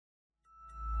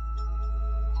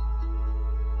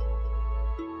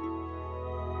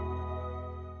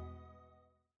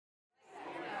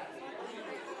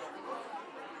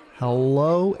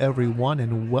Hello, everyone,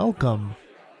 and welcome.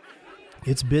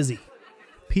 It's busy.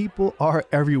 People are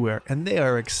everywhere, and they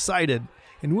are excited.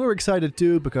 And we're excited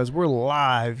too because we're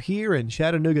live here in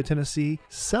Chattanooga, Tennessee,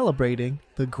 celebrating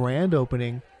the grand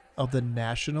opening of the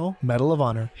National Medal of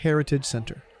Honor Heritage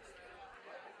Center.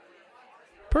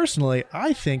 Personally,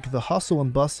 I think the hustle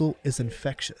and bustle is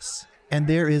infectious, and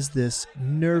there is this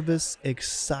nervous,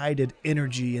 excited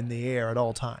energy in the air at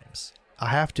all times. I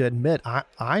have to admit,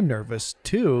 I'm nervous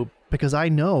too because I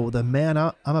know the man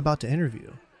I'm about to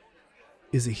interview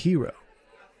is a hero.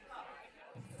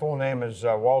 Full name is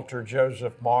Walter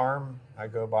Joseph Marm. I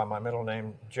go by my middle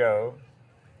name, Joe.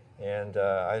 And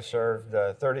I served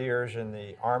 30 years in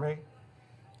the Army,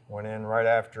 went in right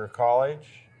after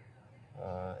college,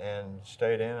 and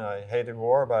stayed in. I hated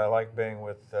war, but I liked being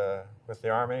with the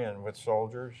Army and with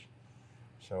soldiers.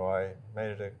 So I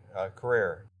made it a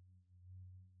career.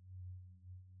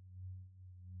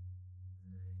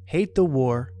 Hate the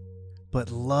war,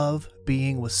 but love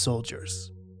being with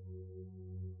soldiers.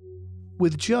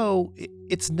 With Joe,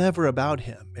 it's never about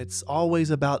him. It's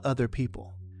always about other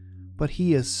people. But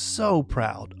he is so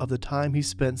proud of the time he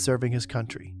spent serving his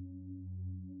country.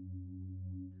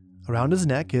 Around his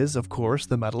neck is, of course,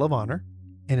 the Medal of Honor.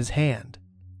 In his hand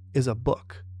is a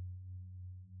book.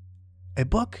 A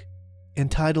book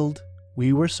entitled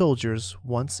We Were Soldiers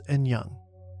Once and Young.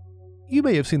 You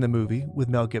may have seen the movie with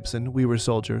Mel Gibson, We Were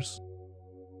Soldiers.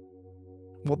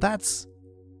 Well, that's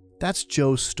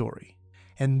Joe's story.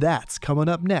 And that's coming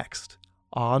up next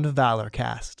on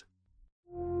Valorcast.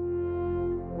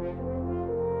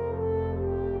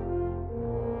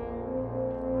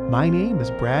 My name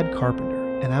is Brad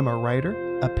Carpenter, and I'm a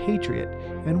writer, a patriot,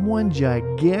 and one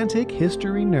gigantic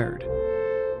history nerd.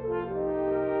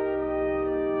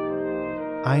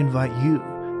 I invite you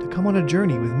to come on a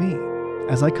journey with me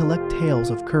as I collect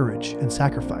tales of courage and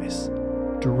sacrifice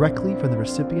directly from the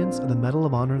recipients of the Medal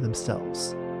of Honor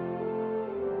themselves.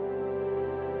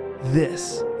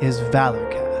 This is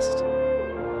Valorcast.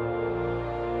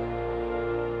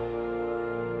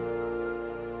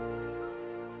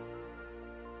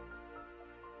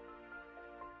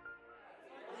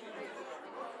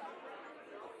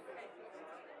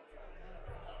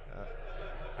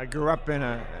 I grew up in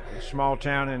a small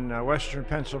town in western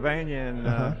Pennsylvania,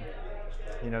 and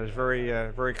it's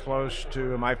very close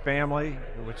to my family,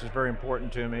 which is very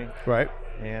important to me. Right.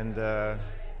 And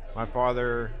my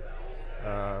father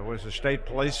was a state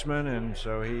policeman, and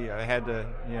so I had to,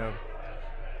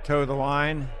 toe the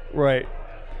line. Right.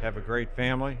 Have a great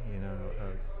family,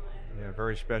 a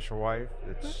very special wife.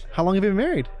 How long have you been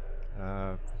married?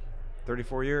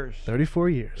 34 years. 34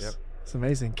 yeyears. Yep. It's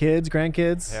amazing. Kids,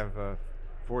 grandkids? I have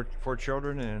four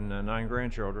children and 9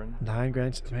 grandchildren. 9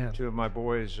 grandchildren, man. 2 of my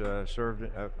boys served.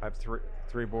 I have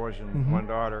three boys and 1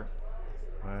 daughter.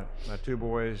 My 2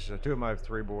 boys, 2 of my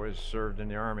 3 boys served in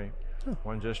the Army. Oh.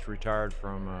 One just retired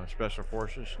from Special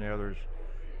Forces, and the other's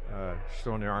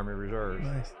still in the Army Reserve.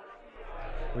 Nice.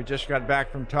 We just got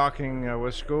back from talking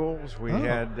with schools. We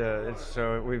had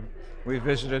we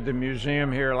visited the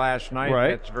museum here last night. Right.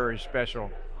 That's very special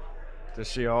to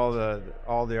see all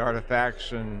the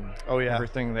artifacts and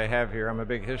everything they have here. I'm a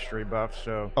big history buff,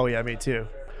 so. Oh yeah, me too.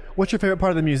 What's your favorite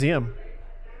part of the museum?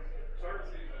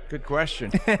 Good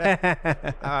question.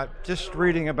 Just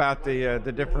reading about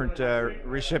the different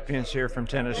recipients here from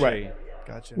Tennessee. Right.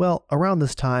 Gotcha. Well, around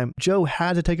this time, Joe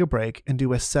had to take a break and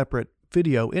do a separate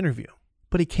video interview,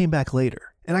 but he came back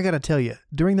later. And I got to tell you,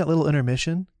 during that little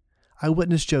intermission, I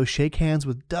witnessed Joe shake hands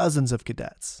with dozens of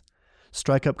cadets,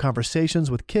 strike up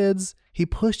conversations with kids. He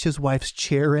pushed his wife's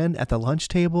chair in at the lunch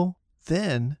table.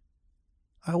 Then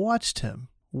I watched him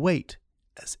wait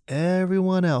as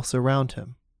everyone else around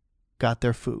him got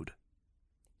their food.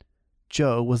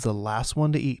 Joe was the last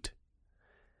one to eat.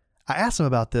 I asked him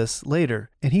about this later,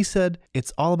 and he said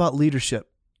it's all about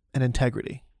leadership and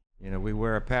integrity. We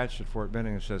wear a patch at Fort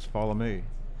Benning that says "Follow me,"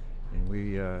 and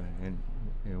we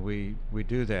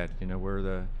do that.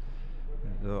 We're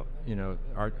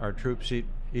our troops eat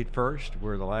first.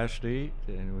 We're the last to eat,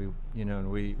 and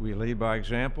we lead by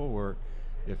example.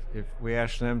 If we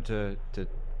ask them to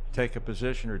take a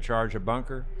position or charge a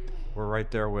bunker, we're right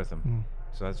there with them.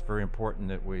 So that's very important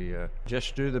that we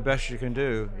just do the best you can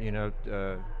do.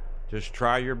 Just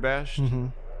try your best,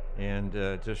 and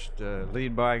just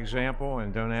lead by example,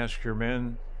 and don't ask your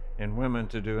men and women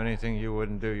to do anything you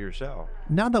wouldn't do yourself.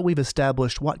 Now that we've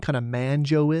established what kind of man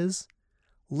Joe is,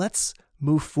 let's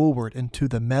move forward into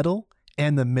the medal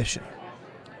and the mission.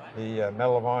 The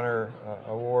Medal of Honor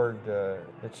award,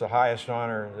 it's the highest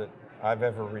honor that I've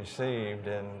ever received,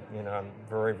 and I'm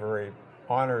very, very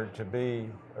honored to be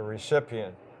a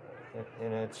recipient.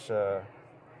 And it's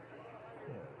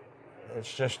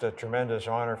it's just a tremendous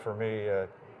honor for me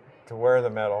to wear the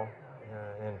medal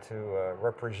and to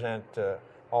represent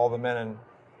all the men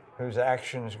whose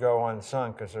actions go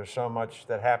unsung, because there's so much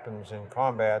that happens in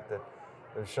combat, that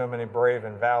there's so many brave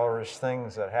and valorous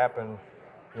things that happen,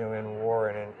 in war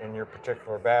and in your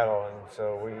particular battle. And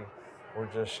so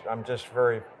I'm just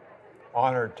very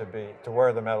honored to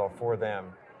wear the medal for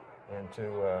them, and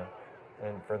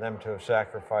for them to have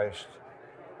sacrificed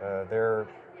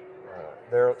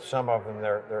some of them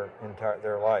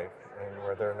their life, and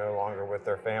where they're no longer with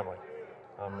their family.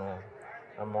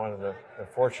 I'm one of the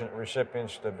fortunate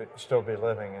recipients to still be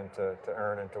living and to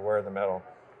earn and to wear the medal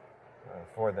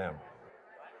for them.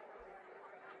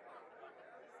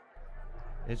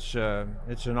 It's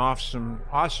an awesome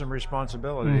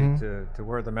responsibility to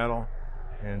wear the medal,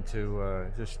 and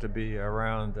to just to be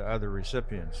around the other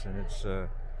recipients. And it's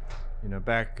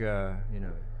back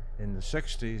in the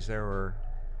 60s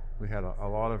we had a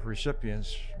lot of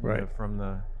recipients, right, from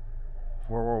the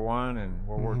World War I and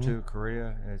World War II,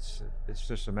 Korea. It's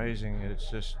just amazing. It's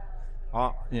just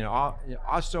so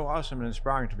awesome and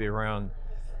inspiring to be around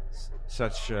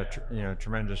such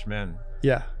tremendous men.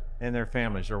 Yeah. And their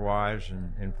families, their wives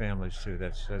and families too.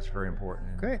 That's very important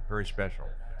and great, very special.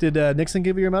 Did Nixon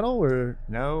give you your medal, or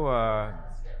no?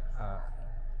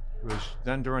 It was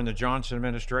done during the Johnson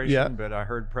administration, but I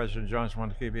heard President Johnson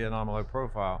wanted to keep Vietnam a low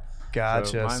profile.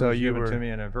 Gotcha. So mine was given to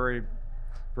me in a very,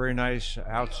 very nice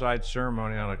outside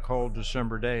ceremony on a cold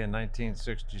December day in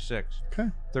 1966. Okay.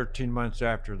 13 months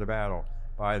after the battle,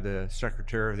 by the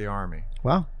Secretary of the Army.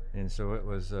 Wow. And so it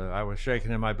was. I was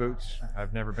shaking in my boots.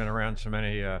 I've never been around so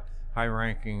many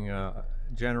high-ranking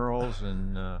generals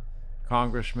and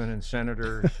congressmen and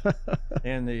senators,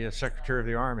 and the Secretary of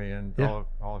the Army and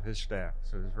all of his staff.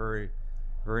 So it was very,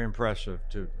 very impressive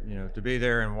to be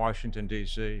there in Washington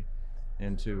D.C.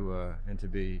 and to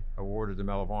be awarded the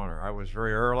Medal of Honor. I was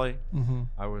very early. Mm-hmm.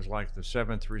 I was like the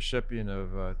 7th recipient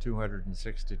of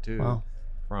 262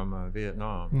 from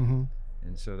Vietnam,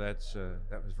 and so that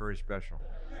was very special.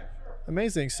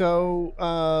 Amazing. So,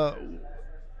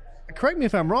 correct me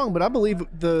if I'm wrong, but I believe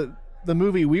the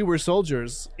movie We Were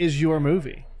Soldiers is your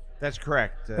movie. That's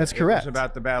correct. That's correct. It was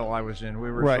about the battle I was in.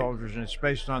 We Were Soldiers, and it's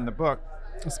based on the book.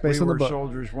 It's based on the book. We Were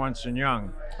Soldiers Once and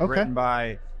Young, okay, written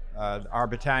by our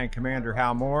battalion commander,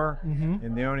 Hal Moore,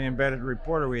 and the only embedded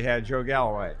reporter we had, Joe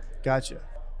Galloway. Gotcha.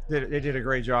 They did a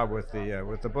great job with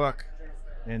the book,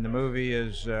 and the movie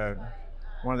is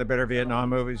one of the better Vietnam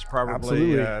movies.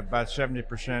 Probably about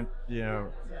 70%,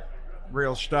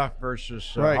 real stuff versus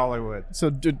Hollywood. So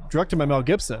directed by Mel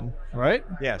Gibson, right?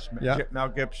 Yes, Mel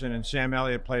Gibson, and Sam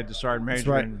Elliott played the sergeant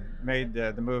major and made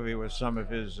the movie with some of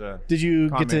his Did you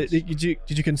comments.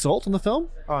 did you consult on the film?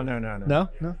 Oh, no. No?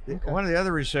 Okay. One of the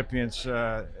other recipients,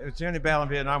 it's the only battle in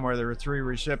Vietnam where there were 3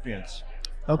 recipients.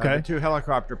 Okay. The 2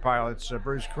 helicopter pilots,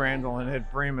 Bruce Crandall and Ed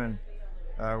Freeman,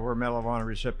 were Medal of Honor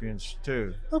recipients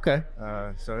too. Okay.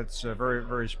 So it's very,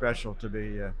 very special to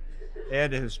be.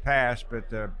 Ed has passed,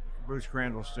 but Bruce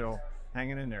Crandall's still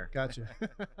hanging in there. Gotcha.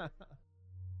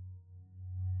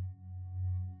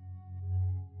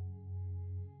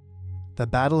 The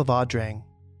Battle of Ia Drang.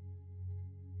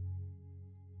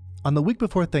 On the week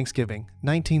before Thanksgiving,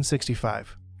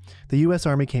 1965, the U.S.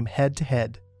 Army came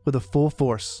head-to-head with the full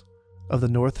force of the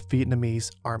North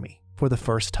Vietnamese Army for the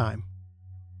first time.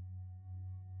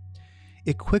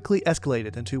 It quickly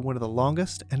escalated into one of the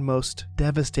longest and most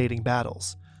devastating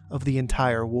battles of the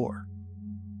entire war.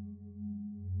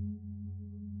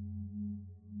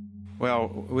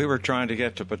 Well, we were trying to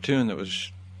get to a platoon that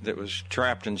was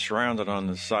trapped and surrounded on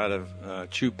the side of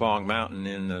Chu Pong Mountain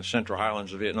in the Central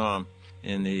Highlands of Vietnam.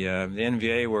 In the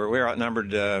NVA, we were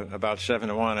outnumbered about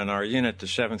 7-1, and our unit, the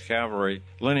 7th Cavalry,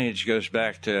 lineage goes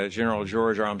back to General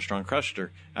George Armstrong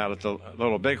Custer out at the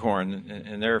Little Bighorn.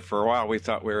 And there for a while we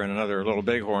thought we were in another Little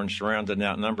Bighorn, surrounded and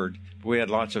outnumbered. We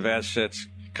had lots of assets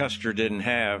Custer didn't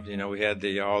have. We had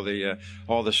all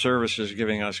the services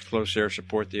giving us close air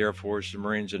support, the Air Force, the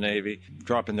Marines, and Navy,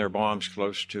 dropping their bombs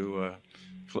close to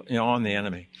on the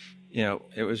enemy.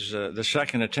 It was the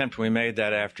second attempt we made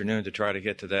that afternoon to try to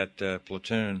get to that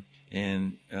platoon,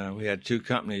 and we had 2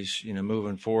 companies,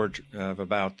 moving forward of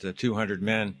about 200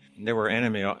 men. There were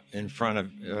enemy in front of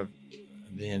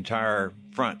the entire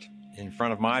front. In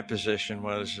front of my position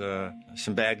was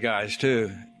some bad guys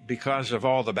too. Because of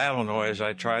all the battle noise,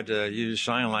 I tried to use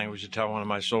sign language to tell one of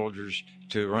my soldiers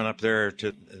to run up there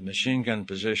to the machine gun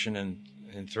position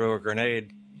and throw a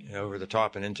grenade over the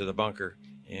top and into the bunker.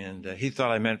 And he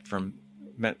thought I meant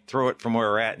throw it from where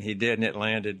we're at, and he did, and it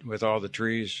landed with all the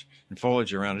trees and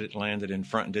foliage around it. It landed in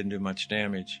front and didn't do much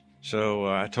damage. So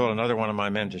I told another one of my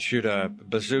men to shoot a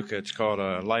bazooka. It's called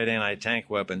a light anti-tank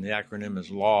weapon. The acronym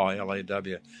is LAW,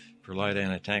 L-A-W, for light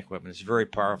anti-tank weapon. It's a very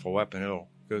powerful weapon. It'll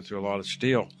go through a lot of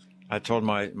steel. I told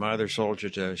my other soldier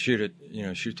to shoot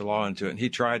it, shoot the LAW into it. And he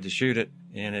tried to shoot it,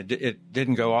 and it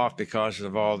didn't go off because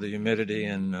of all the humidity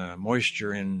and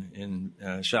moisture in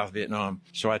South Vietnam.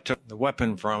 So I took the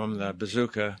weapon from him, the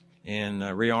bazooka, and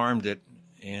rearmed it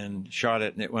and shot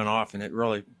it, and it went off, and it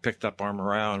really picked up our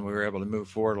morale, and we were able to move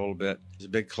forward a little bit. It was a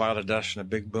big cloud of dust and a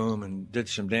big boom, and did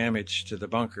some damage to the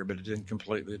bunker, but it didn't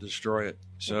completely destroy it.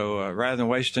 So rather than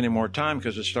waste any more time,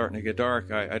 because it's starting to get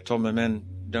dark, I told my men,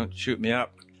 don't shoot me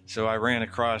up. So I ran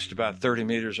across about 30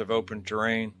 meters of open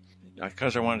terrain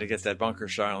because I wanted to get that bunker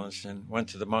silenced, and went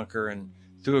to the bunker and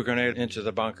threw a grenade into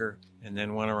the bunker, and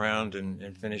then went around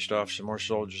and finished off some more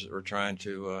soldiers that were trying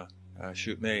to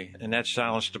shoot me. And that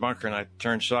silenced the bunker, and I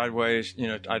turned sideways.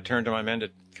 I turned to my men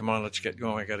to, come on, let's get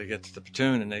going. I got to get to the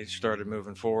platoon. And they started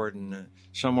moving forward. And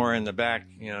somewhere in the back,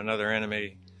 another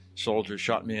enemy soldier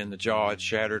shot me in the jaw. It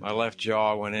shattered. My left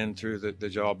jaw went in through the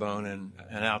jawbone and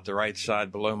out the right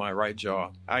side below my right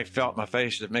jaw. I felt my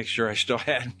face to make sure I still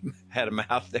had a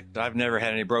mouth there. I've never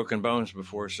had any broken bones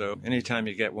before, so anytime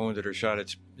you get wounded or shot,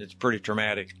 it's pretty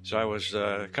traumatic. So I was,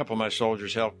 a couple of my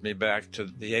soldiers helped me back to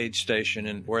the aid station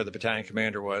and where the battalion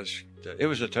commander was. It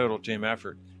was a total team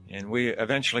effort, and we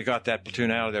eventually got that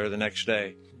platoon out of there the next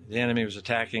day. The enemy was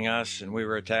attacking us, and we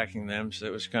were attacking them, so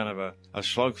it was kind of a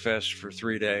slugfest for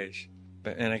 3 days.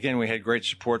 And again, we had great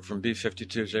support from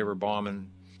B-52s. They were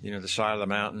bombing, the side of the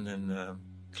mountain, and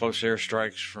close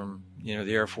airstrikes from,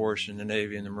 the Air Force and the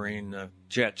Navy and the Marine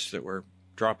jets that were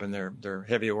dropping their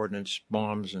heavy ordnance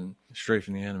bombs and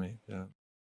strafing the enemy.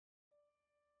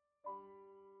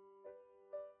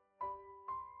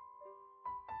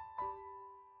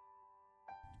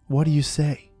 What do you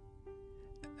say?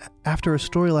 After a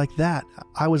story like that,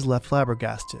 I was left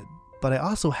flabbergasted, but I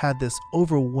also had this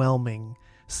overwhelming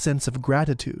sense of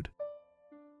gratitude.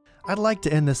 I'd like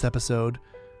to end this episode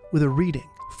with a reading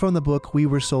from the book We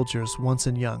Were Soldiers Once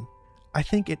and Young. I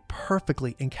think it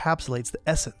perfectly encapsulates the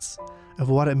essence of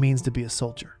what it means to be a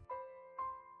soldier.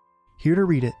 Here to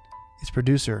read it is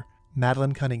producer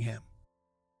Madeline Cunningham.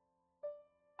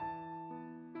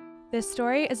 This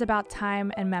story is about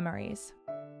time and memories.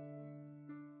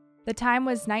 The time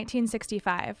was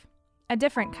 1965, a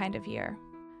different kind of year.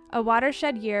 A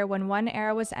watershed year when one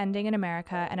era was ending in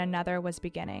America and another was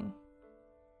beginning.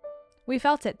 We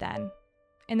felt it then.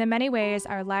 In the many ways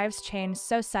our lives changed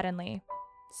so suddenly,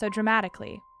 so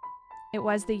dramatically. It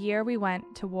was the year we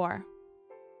went to war.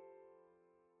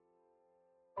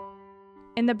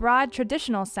 In the broad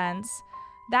traditional sense,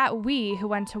 that we who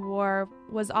went to war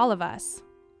was all of us,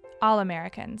 all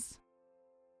Americans.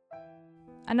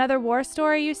 Another war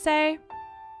story, you say?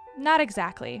 Not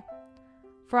exactly.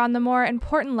 For on the more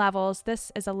important levels,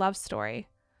 this is a love story,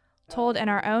 told in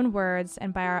our own words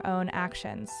and by our own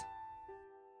actions.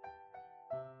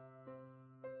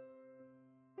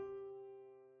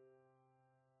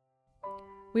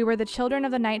 We were the children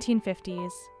of the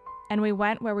 1950s, and we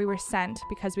went where we were sent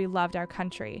because we loved our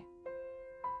country.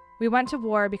 We went to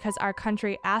war because our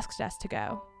country asked us to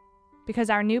go, because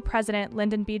our new president,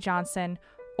 Lyndon B. Johnson,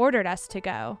 ordered us to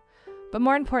go, but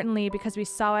more importantly, because we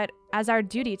saw it as our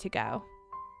duty to go.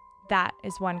 That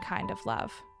is one kind of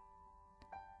love.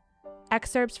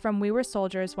 Excerpts from We Were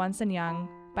Soldiers Once and Young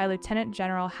by Lieutenant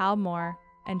General Hal Moore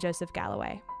and Joseph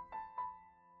Galloway.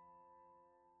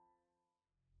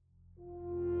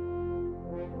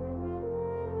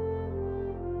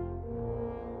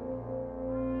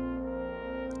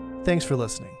 Thanks for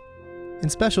listening.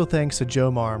 And special thanks to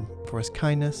Joe Marm for his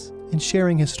kindness in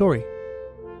sharing his story.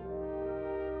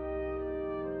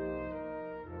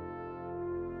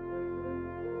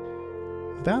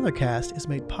 Valorcast is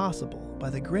made possible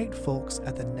by the great folks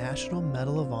at the National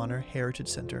Medal of Honor Heritage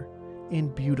Center in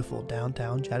beautiful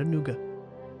downtown Chattanooga.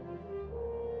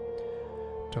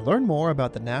 To learn more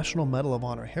about the National Medal of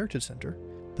Honor Heritage Center,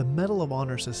 the Medal of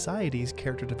Honor Society's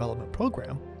Character Development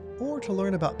Program, or to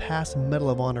learn about past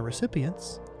Medal of Honor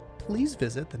recipients, please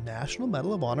visit the National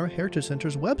Medal of Honor Heritage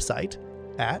Center's website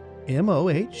at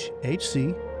mohhc.org.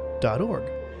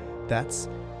 That's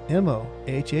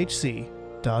mohhc.org.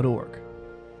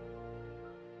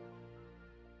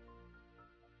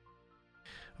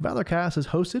 Valorcast is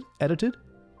hosted, edited,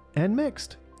 and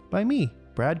mixed by me,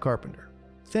 Brad Carpenter.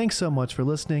 Thanks so much for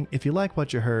listening. If you like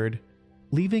what you heard,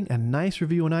 leaving a nice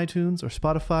review on iTunes or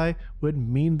Spotify would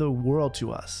mean the world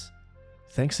to us.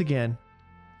 Thanks again,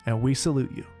 and we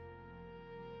salute you.